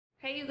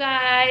Hey you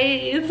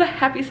guys,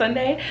 happy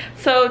Sunday.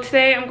 So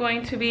today I'm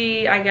going to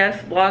be, I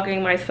guess,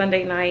 vlogging my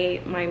Sunday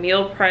night, my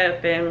meal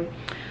prep and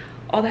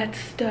all that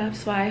stuff.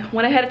 So I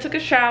went ahead and took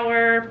a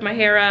shower, put my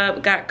hair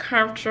up, got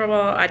comfortable.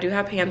 I do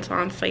have pants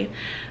on, so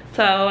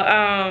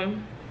I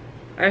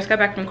just got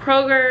back from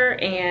Kroger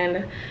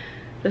and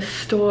the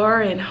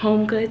store and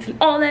Home Goods and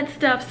all that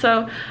stuff.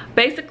 So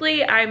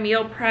basically I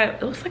meal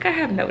prep. It looks like I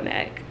have no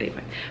neck.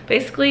 Anyway,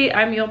 basically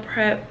I meal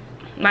prep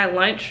my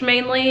lunch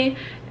mainly,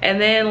 and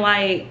then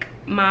like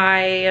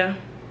my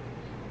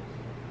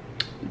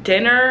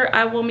dinner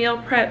I will meal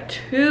prep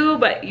too,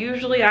 but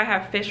usually I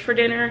have fish for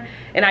dinner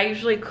and I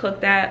usually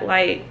cook that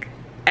like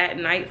at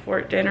night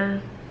for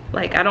dinner.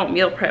 Like I don't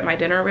meal prep my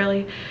dinner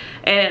really.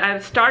 And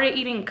I've started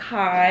eating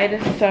cod,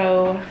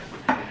 so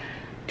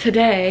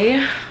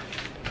today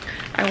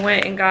I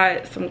went and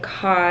got some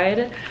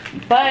cod,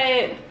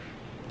 but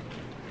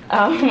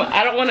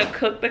I don't want to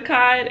cook the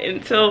cod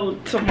until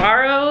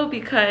tomorrow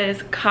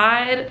because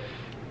cod,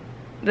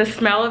 the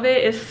smell of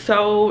it is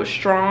so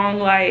strong.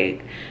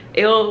 Like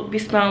it'll be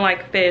smelling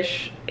like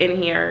fish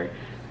in here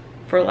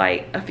for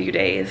like a few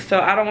days, so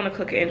I don't want to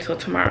cook it until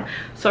tomorrow.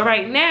 So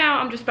right now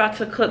I'm just about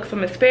to cook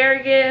some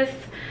asparagus,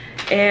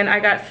 and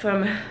I got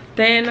some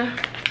thin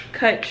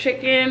cut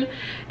chicken.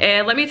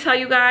 And let me tell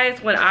you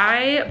guys, when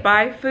I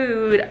buy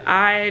food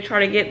I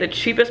try to get the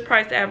cheapest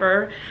price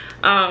ever.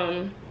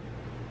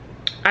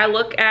 I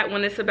look at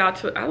when it's about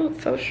to, I look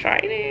so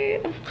shiny.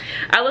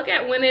 I look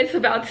at when it's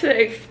about to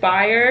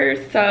expire.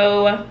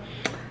 So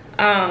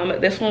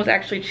this one was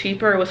actually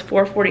cheaper. It was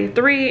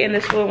 $4.43 and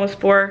this one was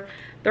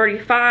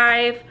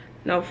 $4.35.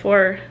 No,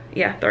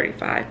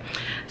 $35.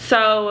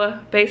 So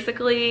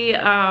basically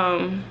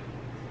if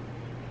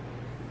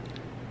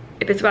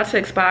it's about to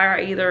expire,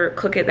 I either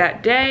cook it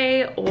that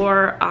day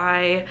or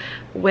I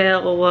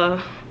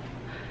will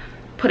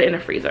put it in a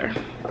freezer.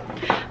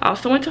 I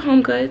also went to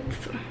Home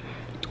Goods.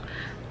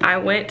 I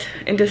went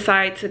and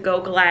decided to go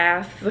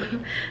glass.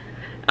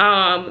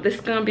 This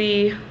is gonna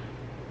be,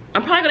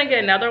 I'm probably gonna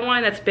get another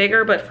one that's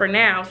bigger, but for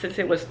now, since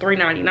it was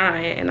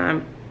 $3.99 and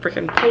I'm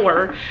freaking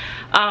poor,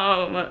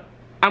 I'm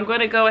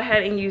gonna go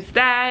ahead and use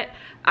that.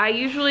 I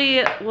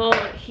usually will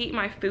heat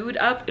my food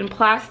up in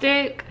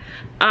plastic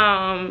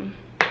at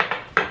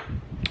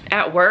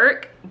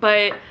work,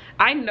 but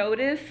I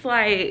noticed,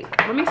 like,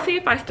 let me see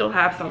if I still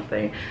have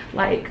something.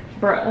 Like,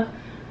 bruh,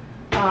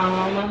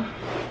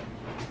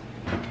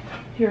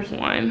 here's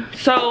one.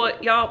 So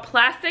y'all,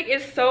 plastic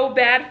is so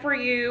bad for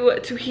you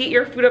to heat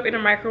your food up in a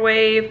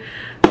microwave.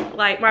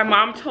 Like my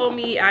mom told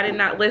me, I did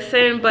not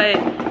listen, but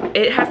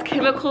it has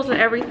chemicals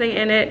and everything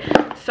in it.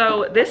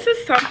 So this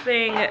is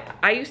something,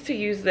 I used to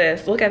use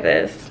this. Look at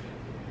this.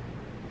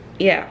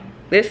 Yeah,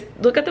 this,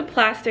 look at the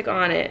plastic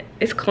on it.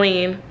 It's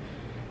clean,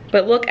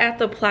 but look at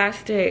the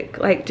plastic.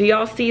 Like, do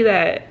y'all see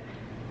that?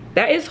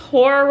 That is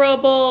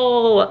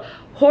horrible.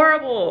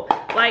 Horrible.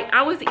 Like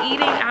I was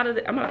eating out of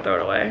I'm gonna throw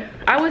it away.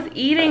 I was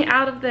eating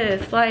out of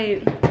this.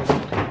 Like,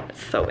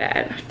 it's so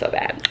bad, so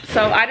bad.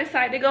 So I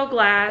decided to go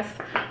glass.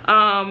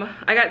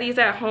 I got these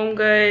at Home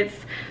Goods.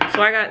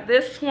 So I got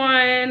this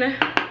one, and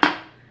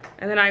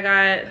then I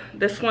got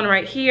this one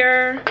right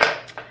here.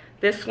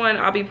 This one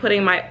I'll be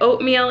putting my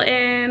oatmeal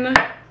in,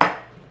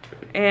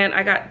 and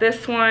I got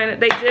this one.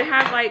 They did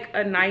have like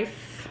a nice,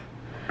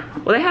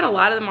 well, they had a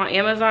lot of them on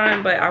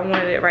Amazon, but I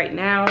wanted it right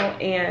now,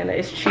 and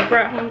it's cheaper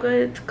at Home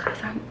Goods because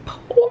I'm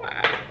poor.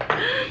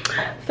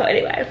 So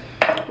anyway,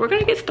 we're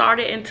gonna get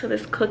started into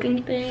this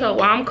cooking thing. So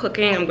while I'm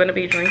cooking, I'm gonna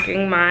be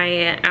drinking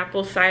my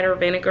apple cider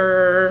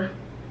vinegar.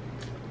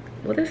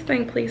 Will this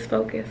thing please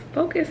focus?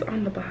 Focus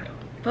on the bottle.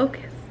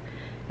 Focus.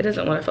 It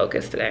doesn't want to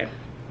focus today.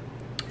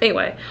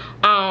 Anyway,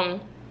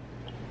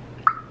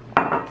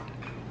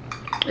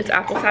 it's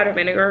apple cider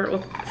vinegar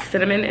with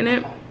cinnamon in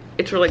it.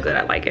 It's really good.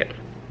 I like it.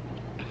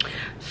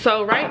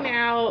 So right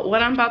now,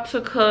 what I'm about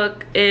to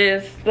cook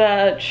is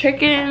the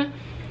chicken,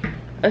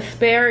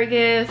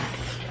 asparagus.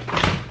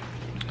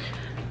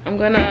 I'm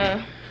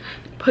gonna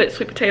put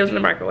sweet potatoes in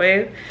the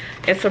microwave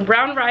and some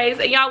brown rice.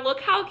 And y'all,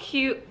 look how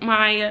cute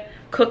my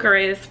cooker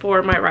is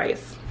for my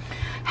rice.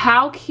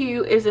 How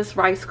cute is this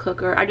rice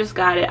cooker? I just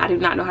got it. I do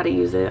not know how to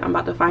use it. I'm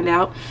about to find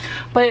out.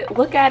 But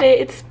look at it.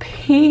 It's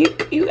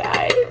pink, you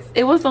guys.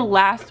 It was the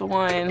last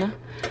one.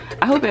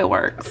 I hope it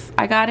works.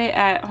 I got it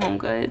at Home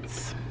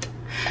Goods.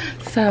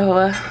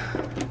 So I'm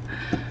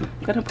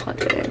gonna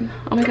plug it in.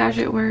 Oh my gosh,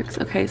 it works.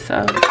 Okay,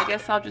 so I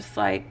guess I'll just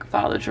like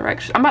follow the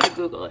directions. I'm about to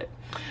Google it.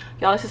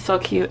 Y'all, this is so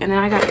cute. And then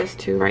I got this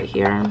too right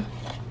here.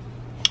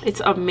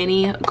 It's a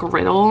mini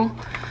griddle,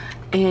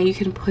 and you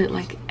can put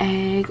like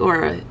egg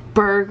or a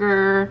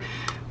burger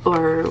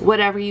or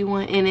whatever you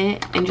want in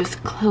it, and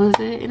just close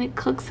it and it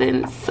cooks it,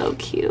 and it's so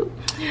cute.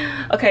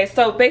 Okay,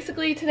 so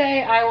basically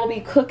today I will be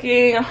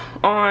cooking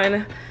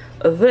on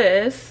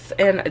this,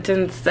 and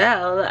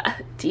Denzel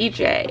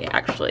DJ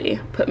actually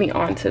put me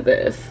onto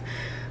this.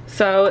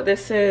 So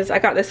this is, I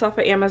got this off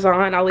of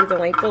Amazon. I'll leave the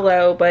link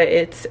below, but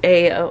it's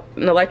an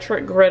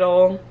electric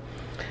griddle,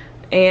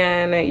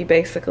 and you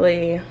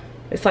basically,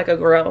 it's like a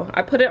grill.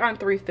 I put it on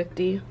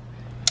 350.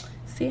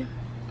 See,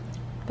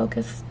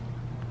 focus.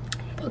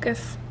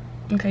 Focus.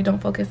 Okay,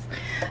 don't focus.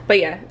 But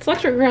yeah, it's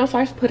electric grill, so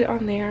I just put it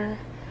on there.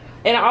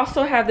 And I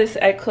also have this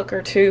egg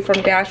cooker too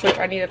from Dash, which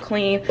I need to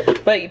clean.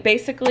 But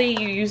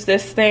basically you use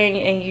this thing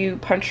and you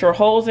punch your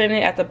holes in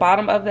it at the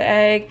bottom of the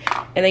egg,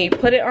 and then you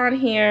put it on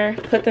here,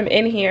 put them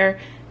in here,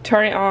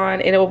 turn it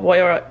on, and it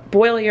will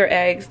boil your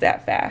eggs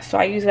that fast. So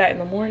I use that in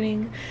the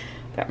morning.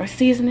 Got my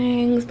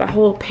seasonings, my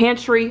whole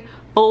pantry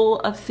full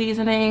of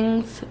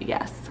seasonings.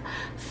 Yes.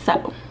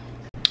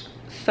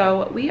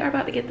 So we are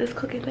about to get this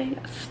cooking thing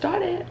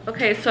started.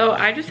 Okay, so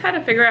I just had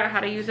to figure out how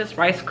to use this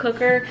rice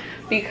cooker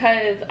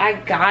because I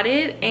got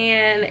it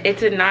and it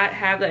did not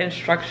have the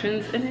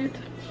instructions in it.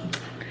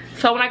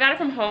 So when I got it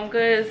from Home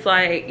Goods,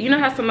 like, you know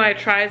how somebody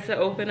tries to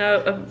open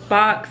up a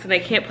box and they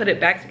can't put it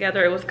back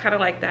together? It was kind of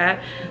like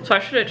that. So I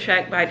should have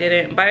checked, but I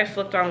didn't. But I just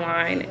looked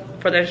online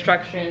for the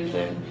instructions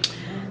and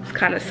it's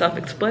kind of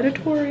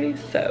self-explanatory.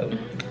 So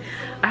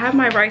I have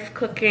my rice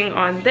cooking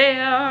on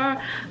there. I'm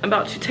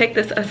about to take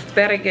this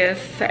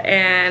asparagus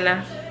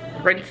and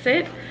rinse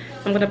it.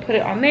 I'm gonna put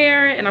it on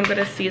there and I'm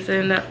gonna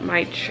season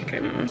my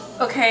chicken.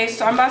 Okay,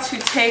 so I'm about to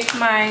take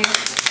my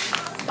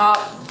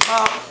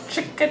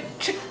chicken.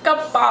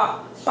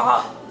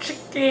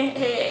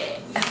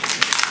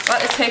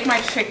 About to take my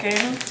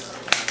chicken.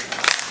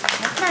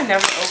 How can I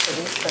never open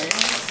these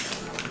things?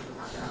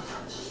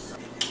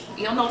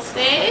 You don't know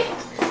stay?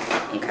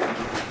 Okay.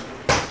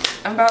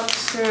 I'm about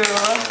to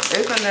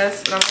open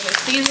this and I'm gonna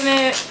season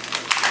it.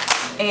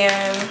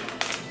 And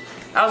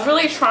I was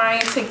really trying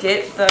to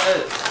get the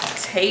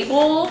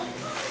table,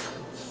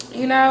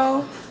 you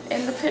know,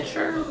 in the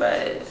picture, but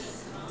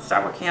it's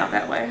not working out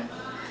that way.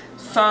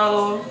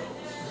 So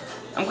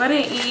I'm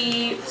gonna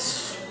eat,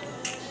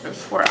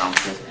 there's 4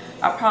 ounces.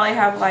 I'll probably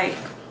have like,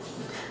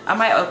 I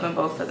might open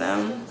both of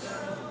them,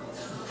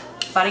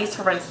 but I need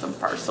to rinse them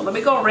first. So let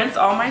me go rinse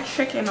all my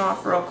chicken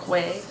off real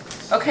quick.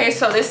 Okay,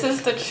 so this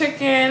is the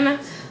chicken,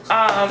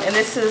 and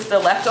this is the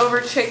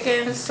leftover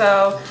chicken.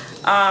 So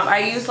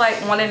I use like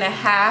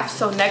 1.5.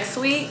 So next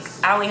week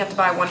I only have to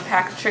buy 1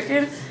 pack of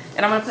chicken,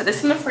 and I'm gonna put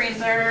this in the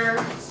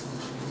freezer.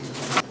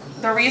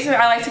 The reason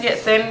I like to get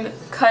thin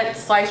cut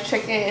sliced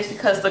chicken is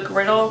because the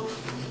griddle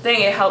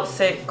thing, it helps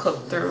it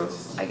cook through,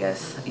 I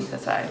guess you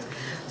could say.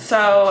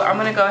 So I'm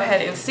gonna go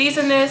ahead and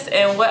season this,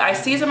 and what I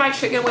season my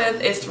chicken with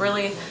is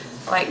really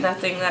like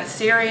nothing that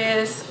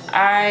serious.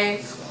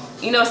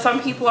 You know, some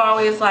people are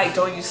always like,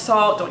 don't use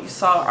salt, don't use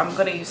salt. I'm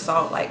gonna use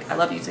salt. Like, I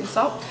love using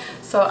salt.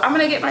 So I'm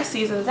gonna get my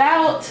seasons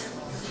out.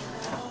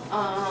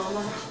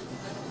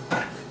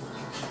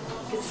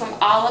 Get some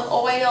olive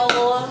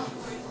oil.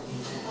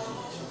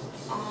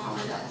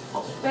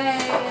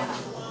 Obey,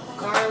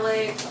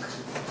 garlic,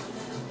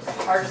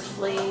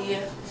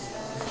 parsley.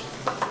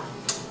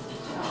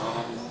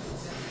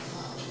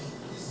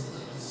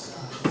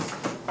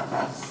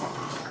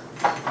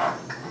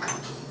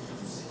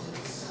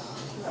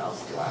 What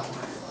else do I want?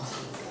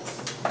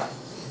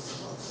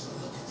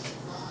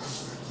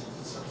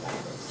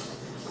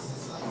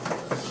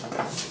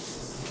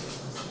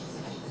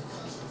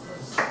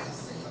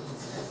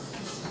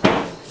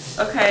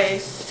 Okay,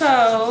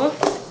 so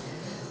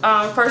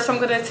first I'm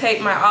gonna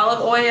take my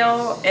olive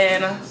oil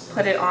and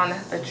put it on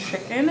the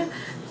chicken.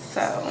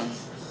 So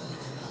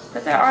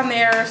put that on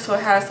there so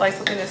it has like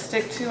something to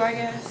stick to, I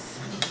guess.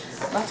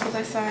 That's what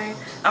they say.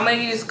 I'm gonna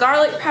use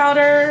garlic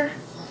powder,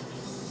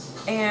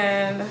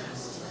 and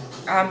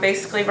I'm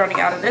basically running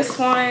out of this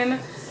one.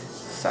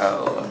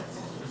 So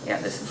yeah,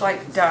 this is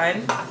like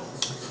done.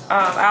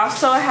 I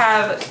also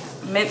have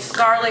minced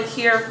garlic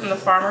here from the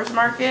farmer's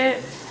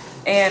market,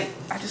 and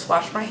I just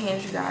washed my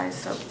hands, you guys,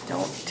 so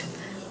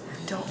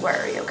don't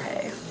worry,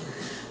 okay?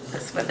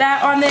 Let's put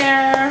that on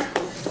there.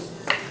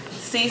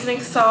 Seasoning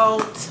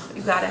salt,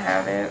 you gotta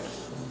have it.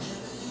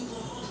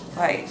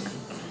 Like,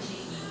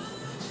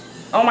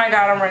 oh my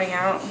god, I'm running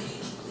out.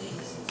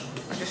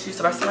 I just used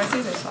the rest of my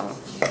seasoning salt.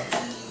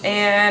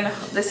 And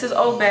this is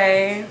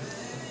Obey.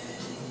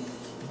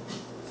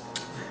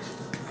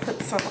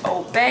 Put some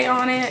Obey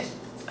on it.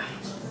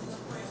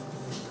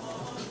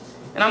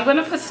 And I'm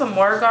gonna put some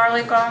more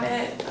garlic on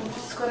it. I'm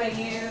just gonna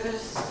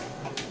use,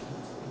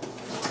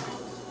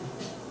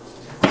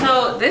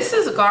 so this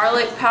is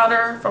garlic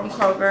powder from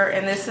Kroger,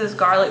 and this is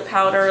garlic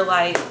powder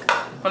like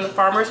from the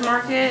farmer's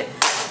market,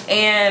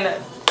 and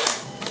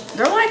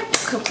they're like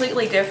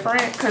completely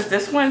different because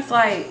this one's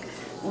like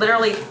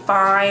literally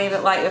fine.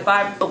 Like if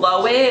I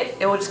blow it,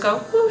 it will just go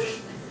whoosh.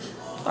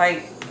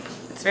 Like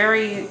it's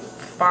very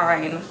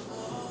fine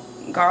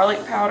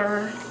garlic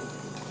powder,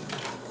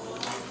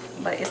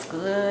 but it's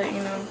good,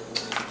 you know.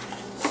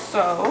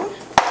 So,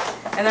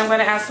 and I'm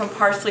gonna add some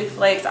parsley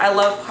flakes. I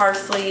love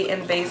parsley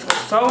and basil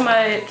so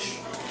much,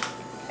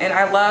 and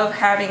I love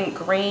having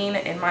green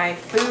in my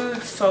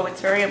food, so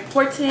it's very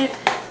important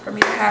for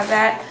me to have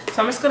that.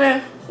 So I'm just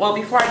gonna, well,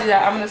 before I do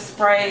that, I'm gonna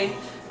spray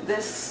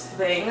this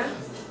thing.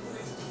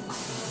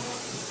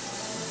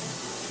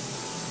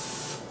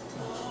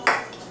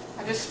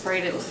 I just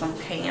sprayed it with some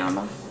Pam,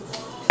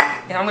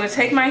 and I'm gonna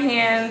take my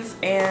hands,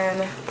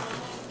 and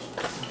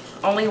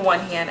only one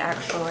hand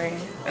actually,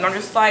 and I'm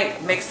just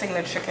like mixing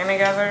the chicken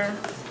together.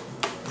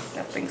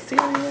 Nothing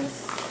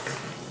serious.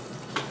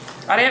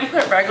 I didn't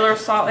put regular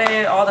salt in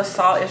it. All the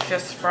salt is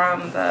just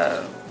from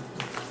the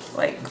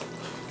like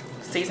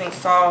seasoning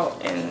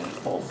salt and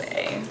Old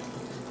Bay.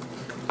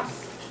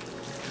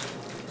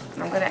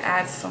 And I'm gonna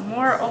add some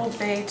more Old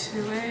Bay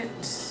to it.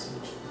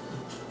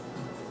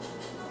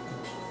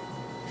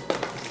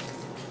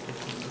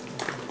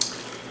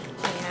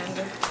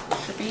 And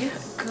should be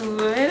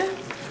good.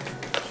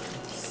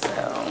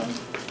 So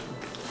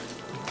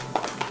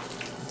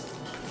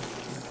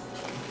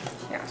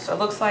yeah, so it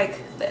looks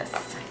like this.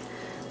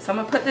 So I'm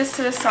gonna put this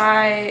to the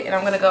side and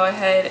I'm gonna go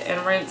ahead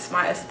and rinse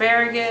my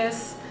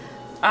asparagus.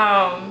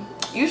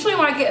 Usually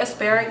when I get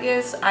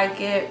asparagus, I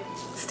get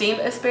steamed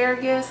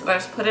asparagus and I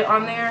just put it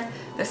on there.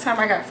 This time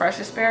I got fresh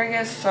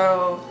asparagus,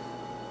 so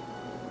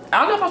I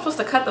don't know if I'm supposed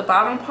to cut the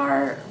bottom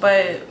part,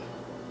 but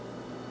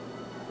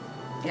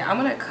yeah, I'm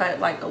gonna cut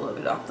like a little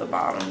bit off the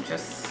bottom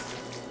just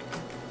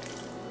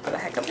for the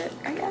heck of it,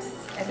 I guess.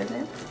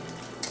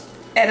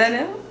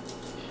 Editing.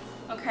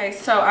 Okay,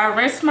 so I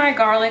rinsed my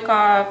garlic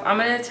off. I'm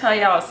gonna tell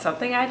y'all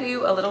something I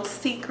do, a little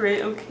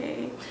secret,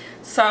 okay?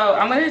 So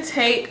I'm gonna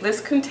take this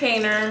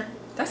container.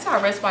 That's how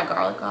I rinse my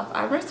garlic off.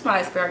 I rinse my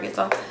asparagus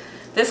off.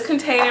 This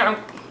container,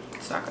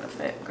 it's not gonna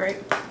fit,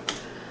 great.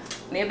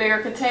 Need a bigger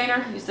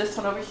container, use this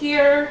one over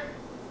here.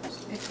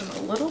 Make them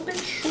a little bit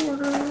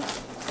shorter.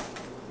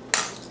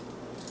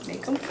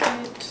 Make them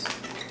fit.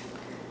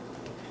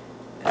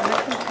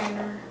 Another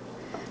container.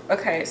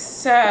 Okay,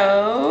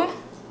 so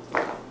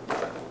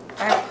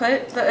I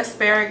put the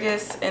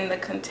asparagus in the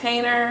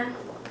container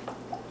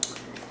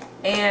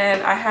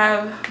and I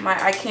have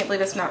my, I can't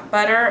believe it's not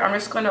butter. I'm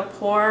just going to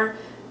pour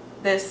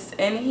this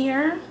in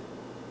here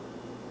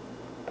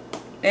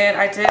and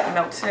I did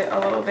melt it a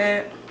little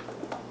bit.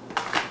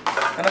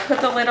 I'm going to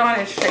put the lid on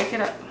and shake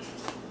it up.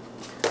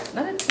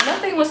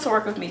 Nothing wants to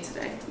work with me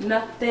today.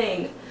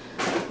 Nothing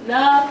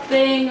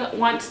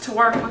wants to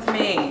work with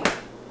me.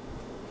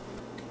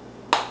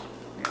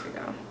 There we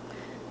go.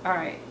 All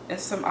right, and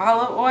some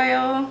olive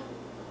oil.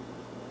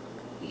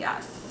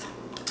 Yes.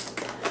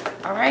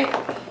 All right.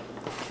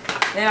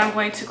 Then I'm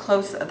going to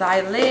close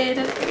thy lid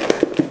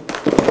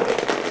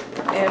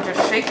and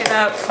just shake it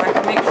up so I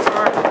can make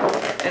sure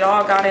it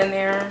all got in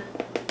there.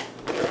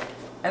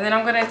 And then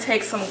I'm going to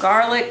take some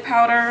garlic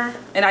powder,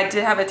 and I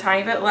did have a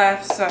tiny bit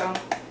left, so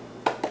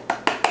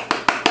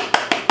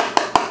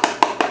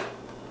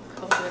put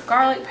a little bit of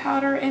garlic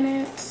powder in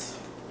it.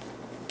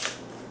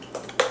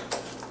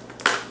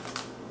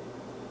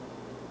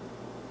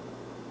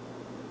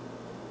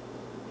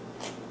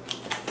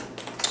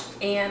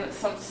 And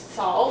some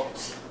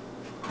salt.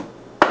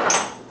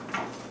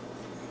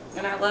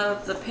 And I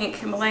love the pink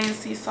Himalayan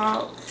sea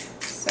salt.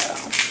 So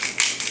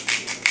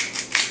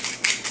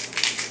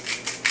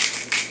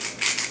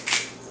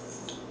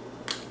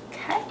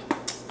okay.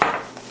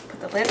 Put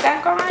the lid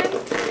back on.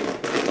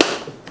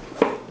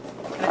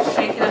 Gonna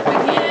shake it up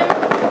again.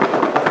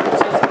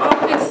 Just all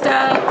mixed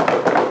up.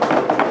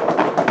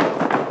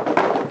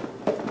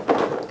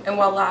 And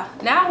voila.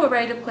 Now we're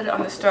ready to put it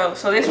on the stove.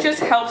 So this just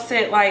helps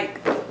it like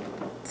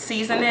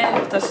season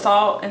it, the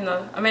salt and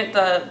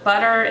the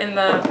butter and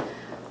the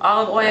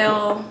olive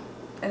oil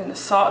and the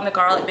salt and the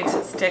garlic makes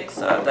it stick.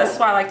 So that's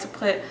why I like to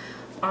put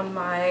on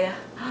my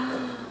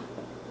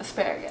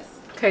asparagus.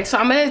 Okay, so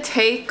I'm gonna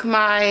take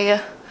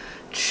my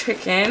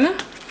chicken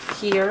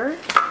here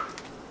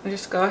and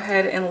just go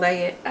ahead and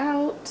lay it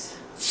out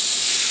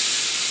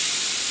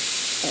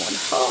on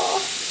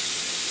half.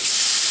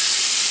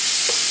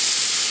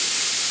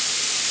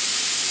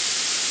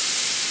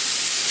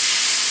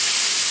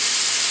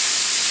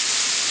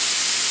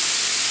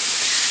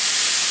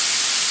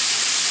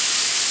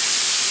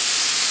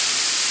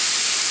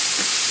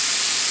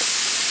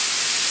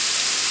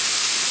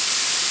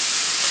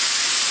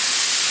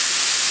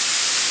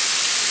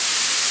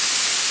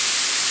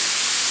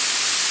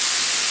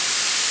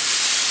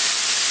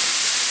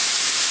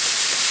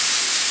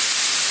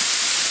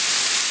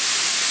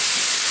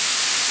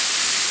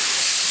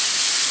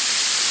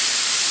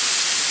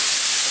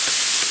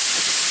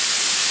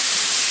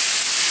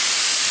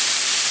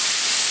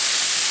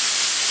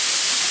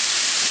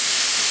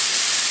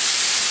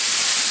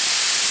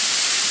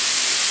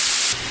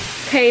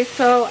 Okay,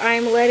 so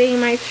I'm letting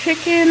my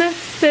chicken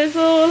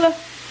sizzle.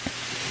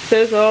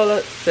 Turn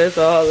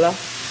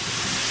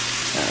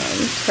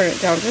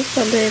it down just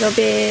a little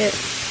bit.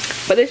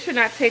 But this should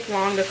not take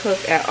long to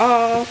cook at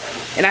all.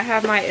 And I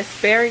have my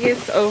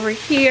asparagus over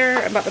here.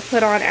 I'm about to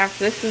put on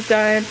after this is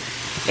done.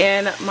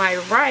 And my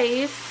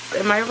rice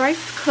in my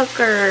rice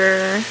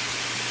cooker.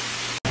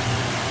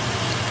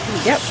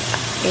 Yep.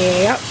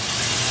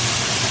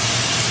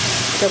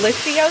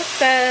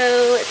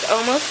 Delicioso. It's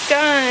almost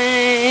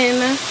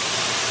done.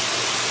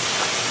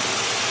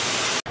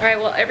 Alright,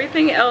 well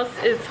everything else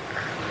is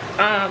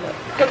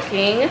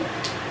cooking.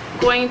 I'm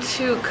going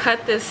to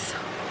cut this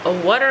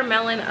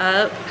watermelon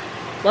up.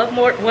 Love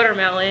more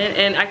watermelon,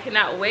 and I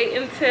cannot wait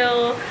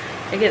until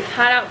it gets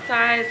hot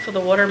outside so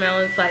the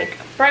watermelon's like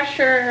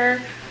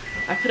fresher.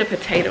 I put a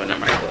potato in the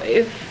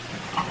microwave.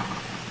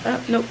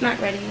 Oh, nope,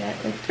 not ready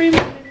yet. Like 3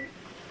 minutes.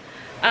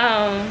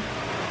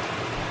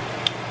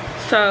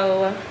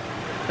 So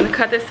I'm gonna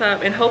cut this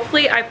up, and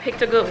hopefully I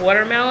picked a good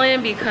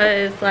watermelon,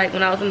 because like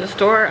when I was in the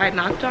store I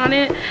knocked on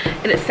it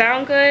and it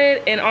sounded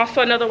good. And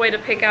also another way to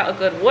pick out a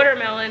good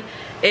watermelon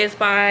is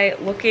by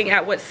looking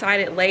at what side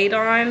it laid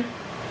on,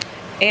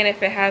 and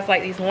if it has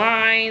like these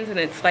lines and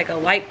it's like a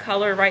light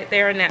color right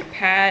there in that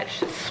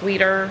patch, it's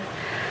sweeter.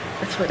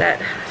 That's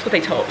what they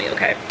told me.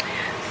 Okay,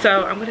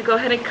 so I'm gonna go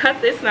ahead and cut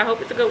this, and I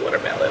hope it's a good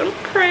watermelon. I'm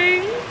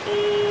praying.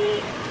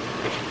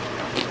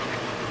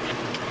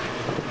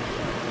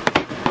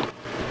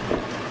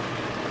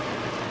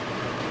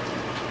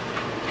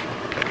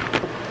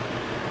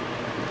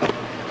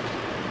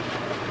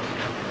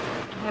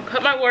 I'll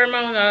cut my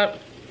watermelon up,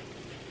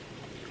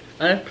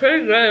 and it's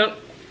pretty good.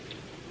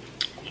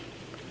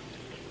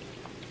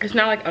 It's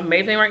not like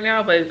amazing right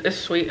now, but it's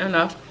sweet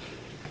enough.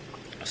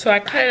 So I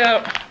cut it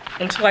up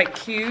into like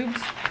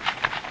cubes,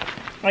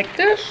 like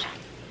this.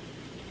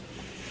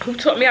 Who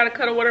taught me how to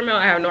cut a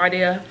watermelon? I have no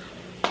idea,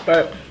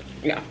 but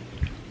yeah.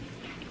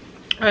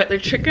 All right, the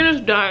chicken is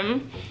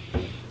done.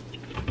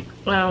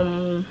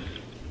 Trying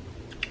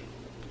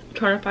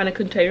to find a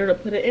container to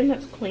put it in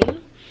that's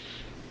clean.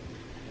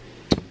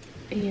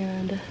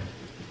 And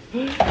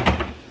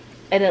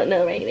I don't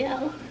know right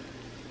now.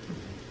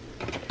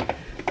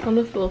 I don't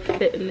know if it will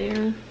fit in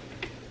there.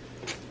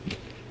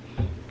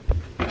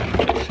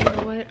 You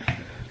know what?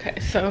 Okay,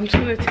 so I'm just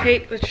gonna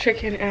take the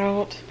chicken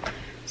out.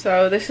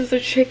 So this is the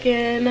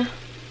chicken.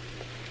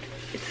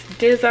 It's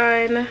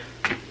designed.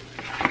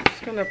 I'm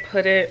just gonna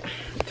put it,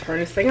 turn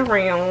this thing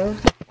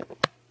around.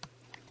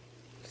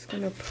 Just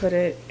gonna put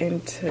it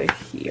into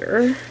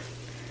here.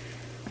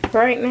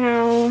 Right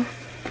now,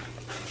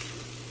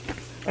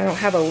 I don't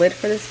have a lid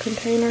for this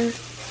container,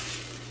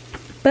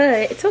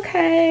 but it's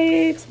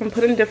okay. So I'm gonna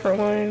put in a different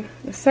one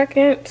in a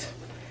second.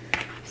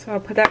 So I'll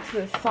put that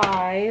to the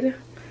side,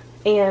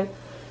 and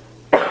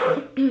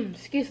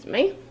excuse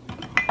me.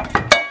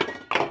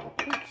 Oh,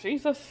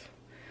 Jesus.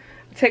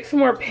 Take some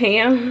more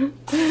Pam.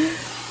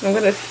 I'm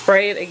gonna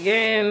spray it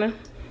again,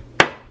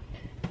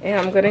 and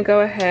I'm gonna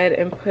go ahead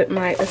and put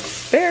my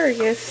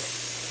asparagus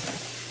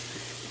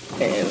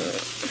in.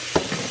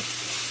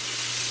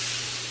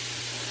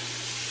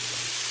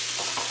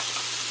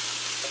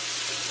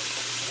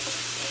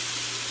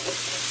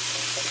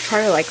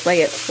 Try to like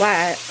lay it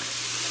flat.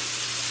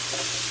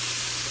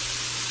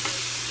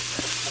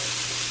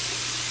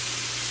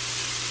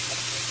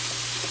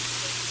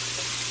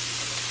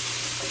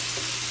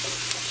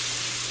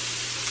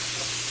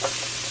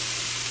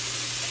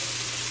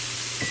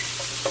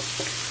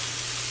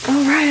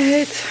 All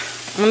right,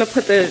 I'm gonna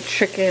put the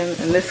chicken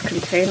in this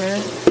container.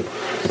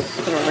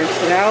 Just gonna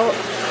rinse it out.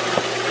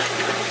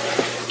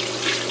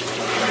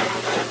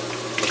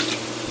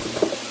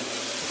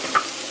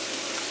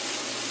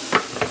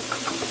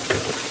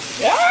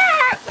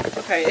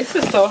 Okay, this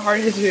is so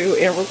hard to do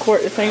and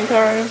record at the same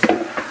time.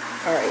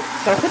 All right,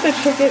 so I put the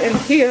chicken in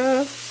here.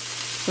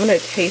 I'm gonna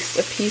taste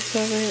a piece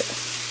of it.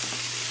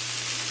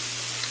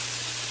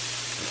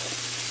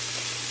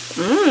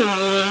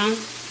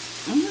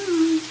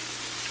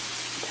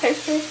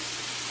 Taste it.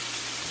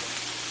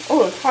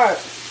 Oh, it's hot.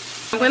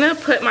 I'm gonna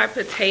put my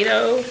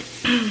potato,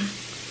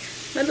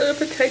 my little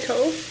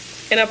potato,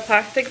 in a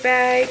plastic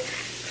bag.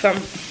 So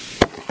I'm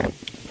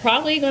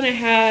probably gonna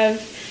have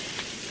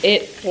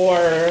it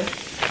for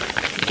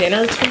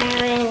dinner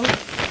tomorrow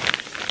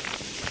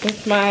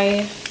with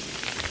my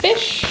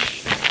fish.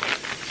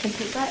 And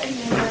put that in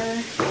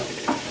there.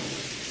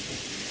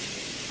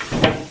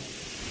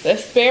 The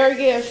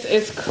asparagus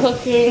is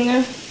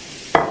cooking.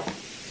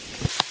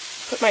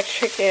 Put my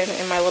chicken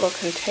in my little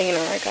container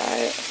I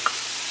got.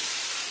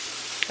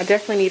 I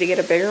definitely need to get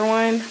a bigger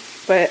one,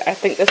 but I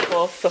think this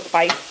will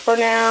suffice for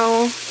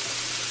now.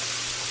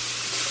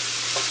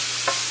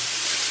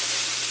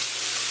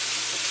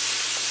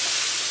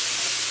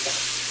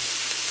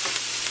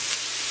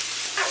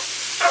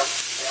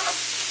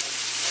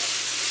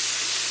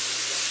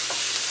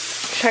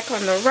 Check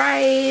on the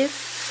rice.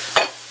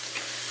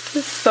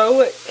 It's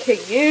so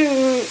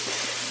cute.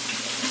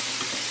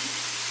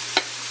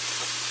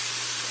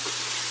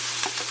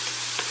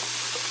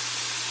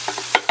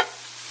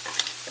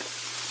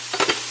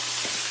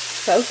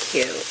 So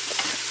cute.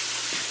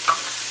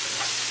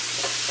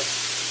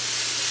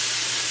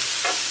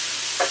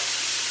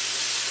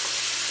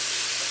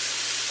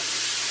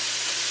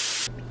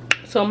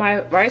 So my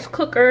rice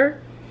cooker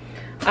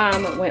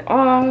went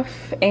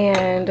off,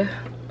 and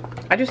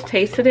I just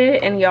tasted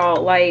it, and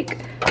y'all, like,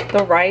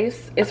 the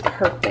rice is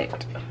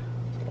perfect.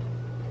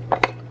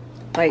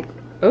 Like,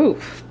 ooh,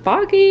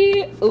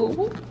 foggy,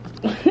 ooh.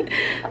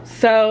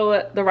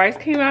 So the rice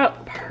came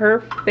out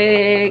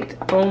perfect.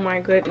 Oh my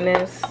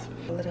goodness.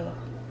 A little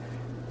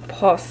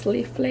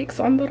parsley flakes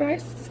on the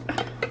rice.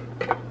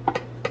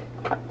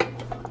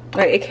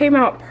 Like, it came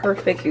out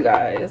perfect, you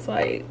guys.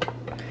 Like,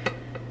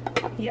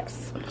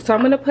 yes. So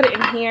I'm gonna put it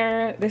in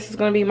here. This is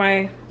gonna be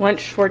my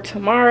lunch for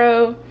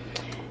tomorrow.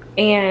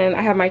 And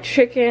I have my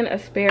chicken,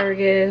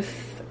 asparagus,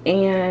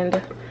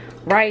 and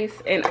rice.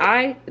 And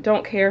I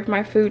don't care if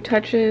my food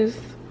touches.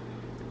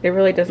 It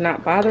really does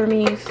not bother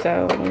me.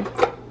 So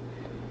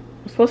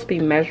supposed to be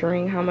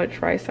measuring how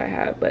much rice I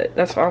have, but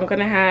that's all I'm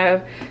gonna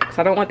have because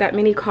I don't want that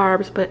many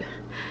carbs. But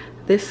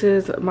this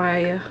is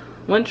my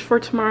lunch for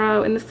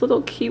tomorrow in this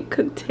little cute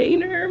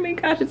container. Oh my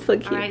gosh, it's so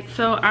cute. All right,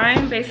 so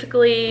I'm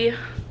basically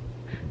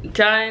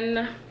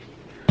done.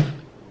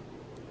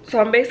 So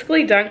I'm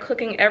basically done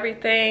cooking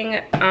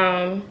everything.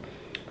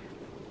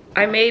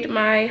 I made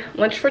my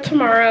lunch for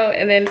tomorrow,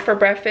 and then for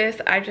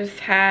breakfast I just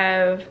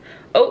have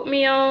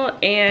oatmeal,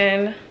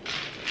 and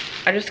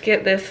I just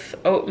get this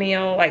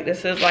oatmeal, like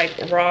this is like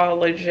raw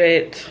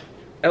legit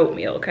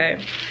oatmeal,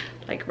 okay,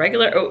 like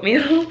regular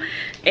oatmeal.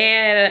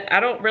 And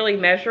I don't really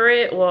measure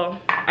it. Well,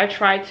 I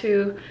try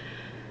to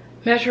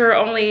measure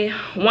only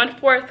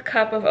 1/4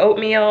 cup of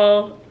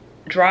oatmeal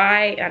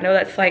dry. I know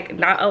that's like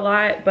not a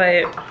lot,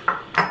 but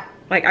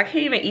like I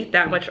can't even eat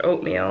that much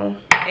oatmeal.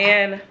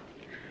 And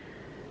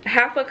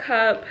half a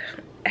cup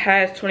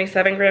has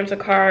 27 grams of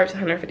carbs,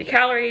 150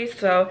 calories.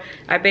 So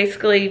I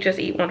basically just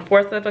eat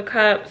 1/4 of a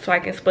cup so I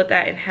can split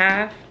that in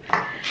half.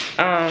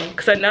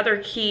 Because another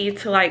key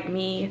to like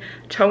me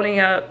toning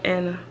up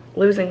and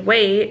losing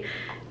weight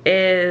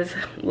is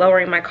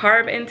lowering my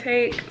carb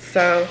intake.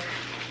 So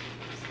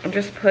I'm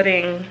just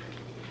putting,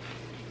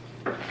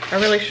 I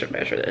really should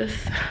measure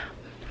this.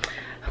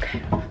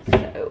 Okay,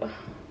 so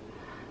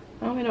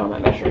I don't even know where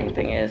my measuring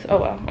thing is. Oh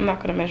well, I'm not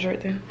gonna measure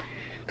it then.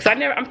 Cause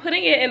I'm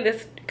putting it in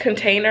this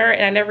container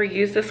and I never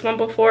used this one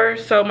before.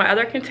 So my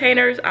other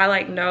containers, I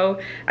like know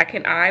I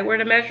can eye where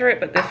to measure it,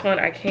 but this one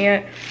I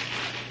can't.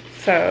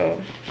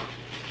 So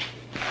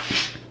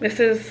this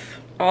is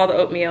all the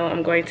oatmeal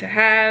I'm going to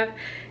have.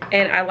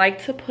 And I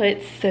like to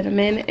put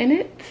cinnamon in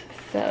it.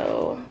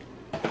 So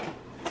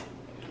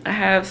I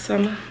have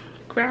some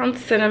ground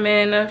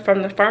cinnamon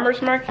from the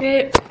farmer's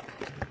market.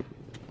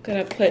 I'm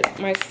gonna put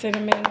my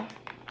cinnamon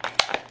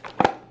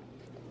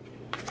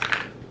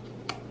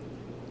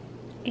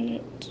in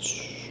it.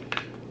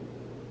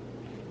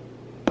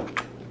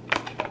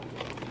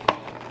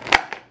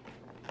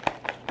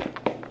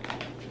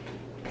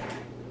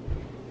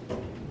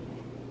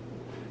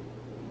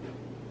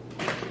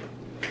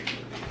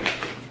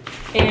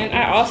 And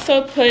I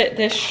also put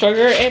this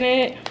sugar in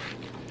it,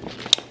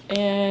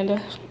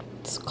 and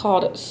it's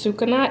called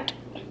Cookin,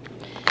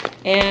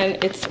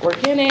 and it's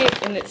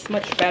organic and it's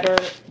much better.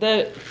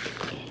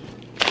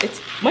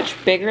 It's much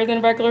bigger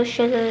than regular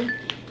sugar.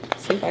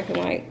 Let's see if I can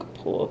like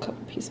pull a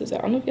couple pieces out.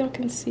 I don't know if y'all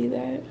can see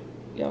that.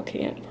 Y'all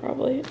can't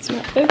probably. It's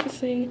not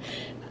focusing.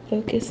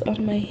 Focus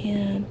on my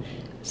hand.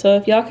 So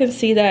if y'all can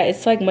see that,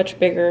 it's like much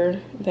bigger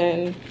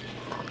than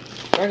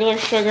regular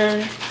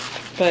sugar,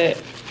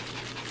 but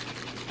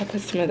I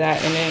put some of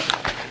that in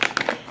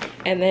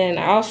it. And then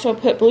I also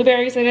put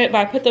blueberries in it, but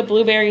I put the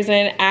blueberries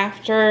in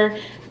after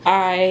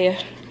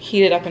I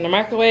heat it up in the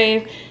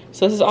microwave.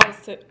 So this is all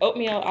the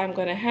oatmeal I'm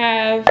gonna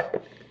have,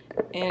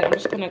 and I'm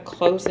just gonna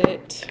close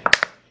it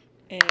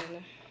and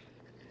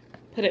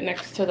put it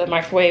next to the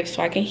microwave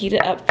so I can heat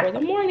it up for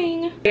the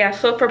morning. Yeah,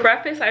 so for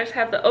breakfast I just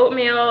have the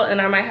oatmeal, and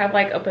I might have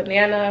like a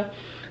banana,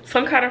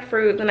 some kind of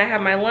fruit. Then I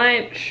have my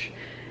lunch,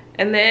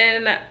 and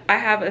then I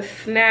have a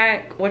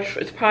snack, which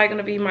is probably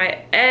gonna be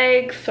my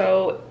eggs.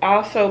 So I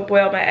also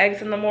boil my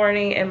eggs in the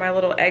morning in my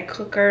little egg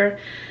cooker.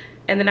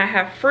 And then I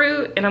have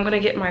fruit, and I'm gonna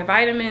get my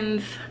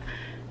vitamins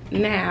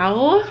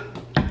now.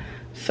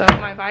 So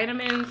my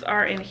vitamins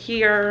are in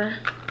here,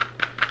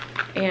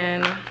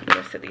 and I'm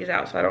gonna set these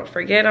out so I don't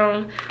forget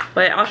them.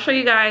 But I'll show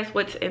you guys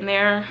what's in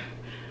there.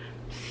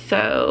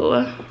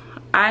 So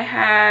I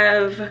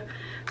have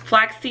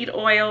flaxseed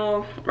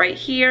oil right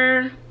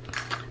here,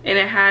 and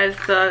it has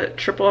the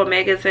triple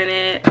omegas in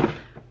it,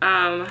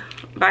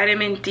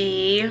 vitamin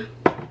D,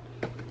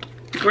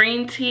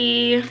 green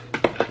tea,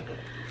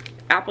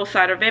 apple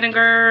cider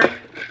vinegar,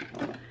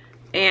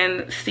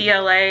 and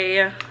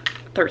CLA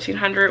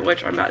 1300,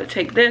 which I'm about to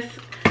take this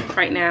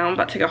right now. I'm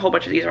about to take a whole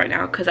bunch of these right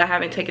now because I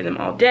haven't taken them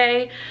all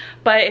day.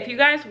 But if you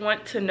guys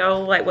want to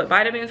know like what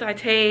vitamins I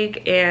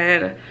take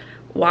and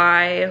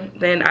why,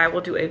 then I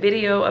will do a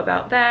video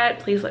about that.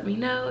 Please let me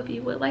know if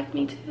you would like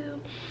me to.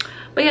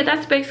 But yeah,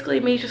 that's basically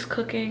me just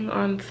cooking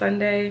on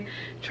Sunday,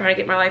 trying to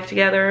get my life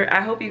together.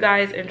 I hope you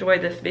guys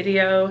enjoyed this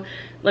video.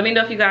 Let me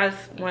know if you guys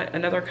want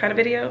another kind of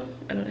video.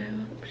 I don't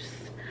know, just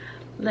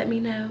let me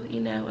know, you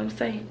know what I'm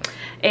saying.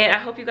 And I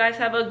hope you guys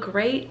have a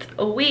great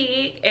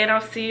week, and I'll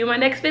see you in my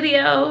next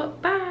video.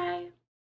 Bye.